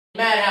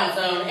Madhouse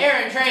own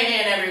Aaron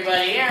Trahan,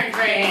 everybody. Aaron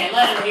Trahan,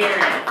 let him hear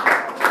it.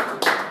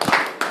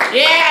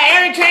 Yeah,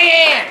 Aaron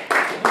Trahan!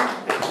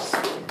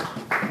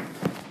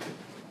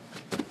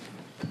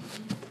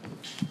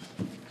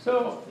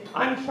 So,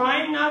 I'm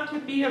trying not to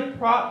be a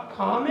prop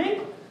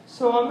comic,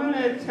 so I'm going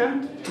to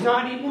attempt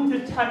not even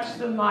to touch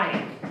the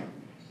mic.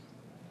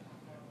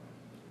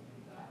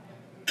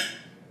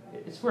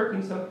 It's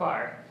working so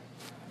far.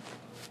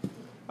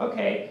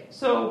 Okay,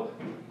 so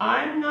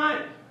I'm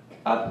not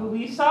a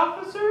police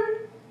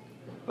officer,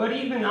 but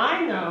even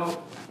I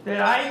know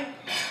that I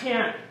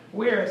can't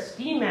wear a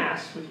ski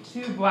mask with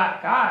two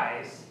black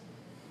eyes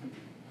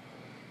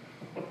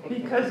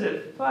because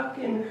it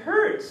fucking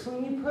hurts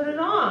when you put it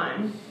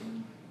on.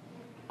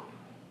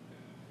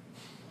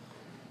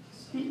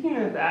 Speaking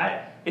of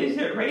that, is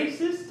it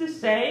racist to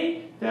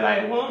say that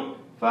I won't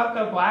fuck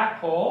a black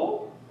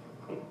hole?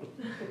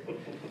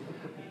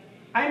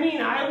 I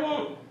mean, I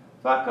won't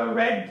fuck a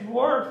red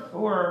dwarf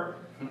or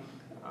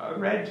a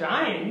red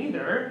giant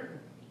either.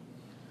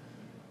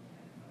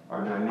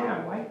 Or no, I meant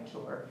a white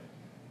dwarf.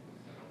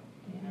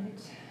 Damn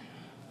it.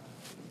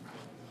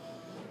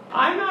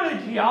 I'm not a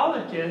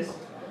geologist,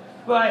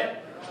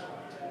 but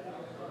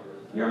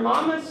your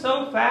mama's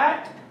so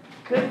fat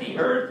that the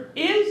earth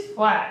is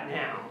flat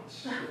now.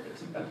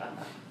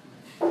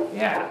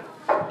 Yeah.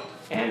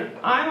 And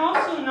I'm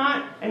also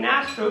not an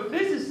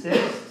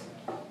astrophysicist,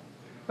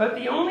 but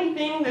the only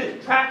thing that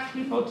attracts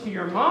people to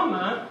your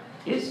mama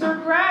is her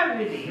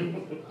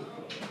gravity.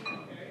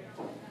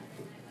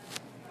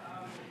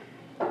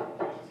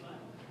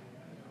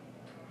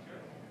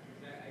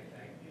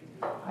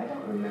 I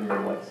don't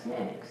remember what's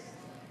next.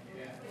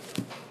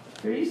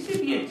 There used to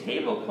be a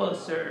table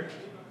closer.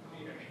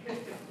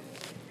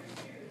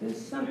 There's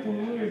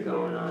something weird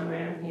going on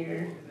around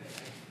here.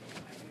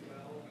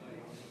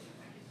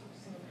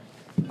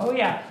 Oh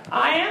yeah,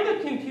 I am a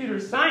computer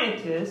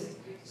scientist,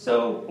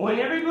 so when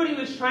everybody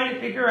was trying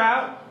to figure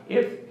out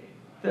if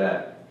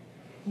the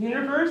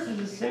universe is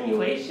a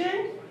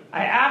simulation,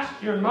 I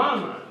asked your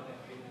mama.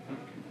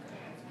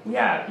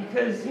 Yeah,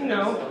 because, you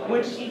know,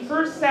 when she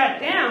first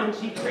sat down,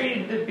 she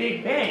created the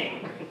Big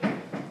Bang.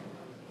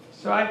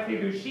 So I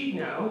figured she'd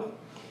know.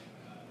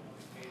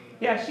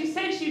 Yeah, she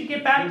said she'd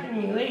get back to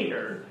me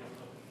later.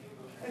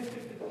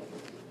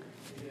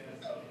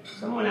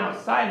 Someone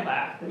outside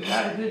laughed. Is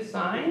that a good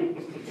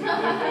sign?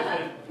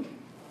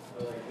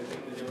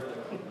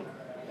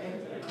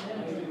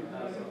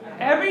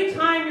 Every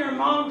time your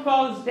mom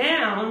falls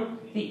down,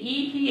 the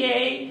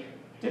EPA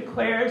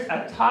declares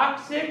a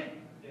toxic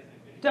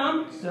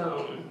dump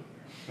zone.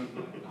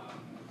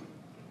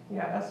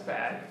 Yeah, that's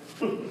bad.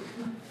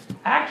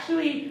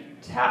 Actually,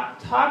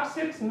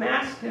 toxic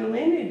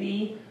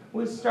masculinity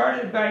was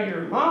started by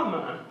your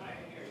mama.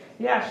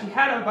 Yeah, she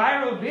had a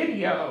viral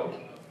video.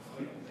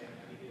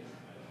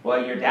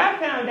 Well, your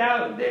dad found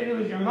out that it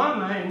was your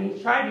mama, and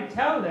he tried to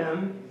tell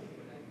them,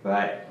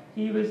 but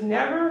he was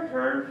never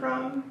heard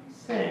from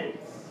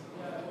since.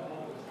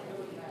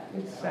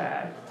 It's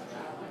sad.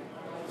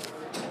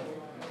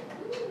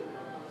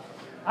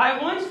 I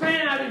once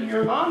ran out of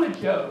your mama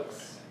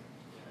jokes,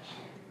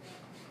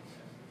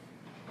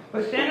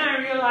 but then I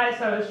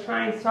realized I was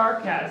trying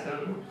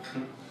sarcasm.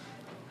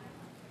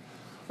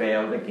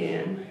 Failed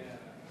again.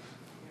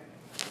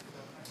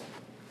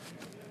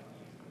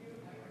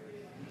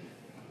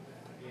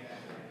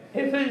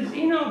 If a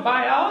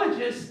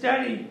xenobiologist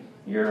studied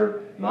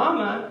your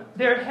mama,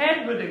 their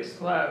head would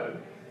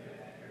explode.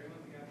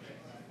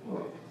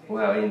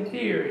 Well, in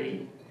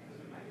theory.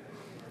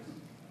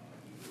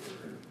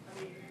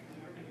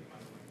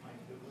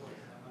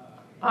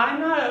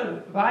 I'm not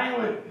a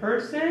violent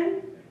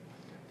person,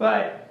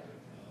 but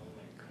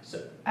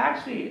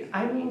actually,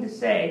 I mean to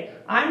say,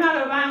 I'm not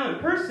a violent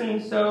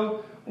person,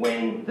 so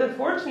when the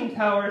fortune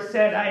teller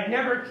said I'd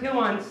never kill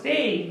on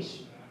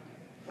stage,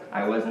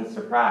 I wasn't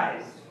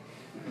surprised.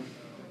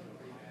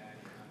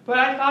 But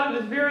I thought it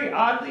was very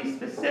oddly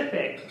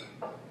specific.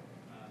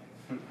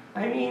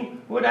 I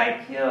mean, would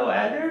I kill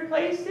other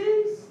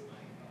places?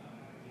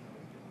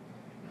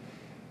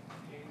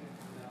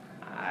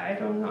 I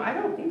don't know. I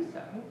don't think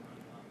so.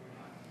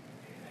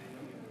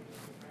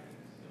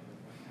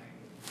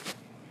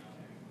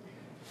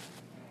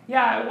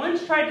 Yeah, I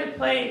once tried to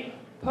play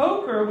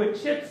poker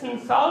with chips and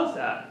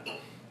salsa.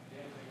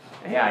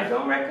 Yeah, I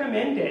don't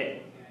recommend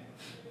it.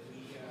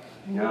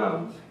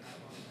 No.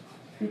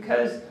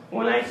 Because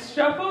when I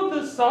shuffled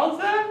the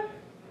salsa,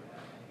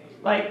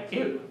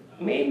 it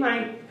made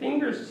my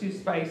fingers too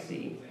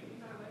spicy.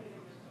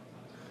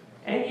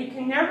 And you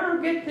can never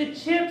get the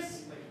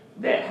chips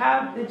that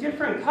have the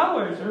different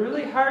colors. They're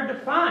really hard to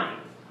find.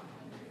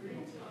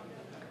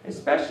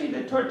 Especially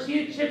the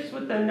tortilla chips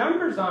with the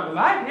numbers on them.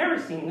 I've never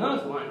seen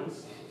those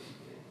ones.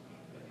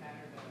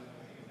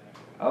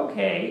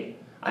 Okay,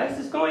 this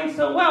is going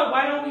so well,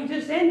 why don't we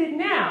just end it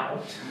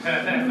now?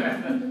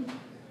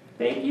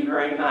 Thank you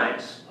very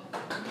much.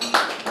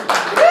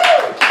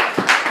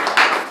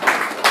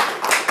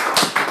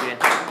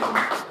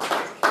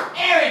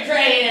 Aaron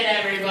Trahan,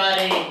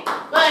 everybody.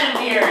 Let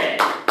him hear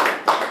it. All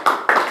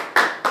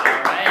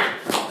right,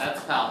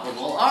 that's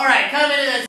palpable. All right, come into this.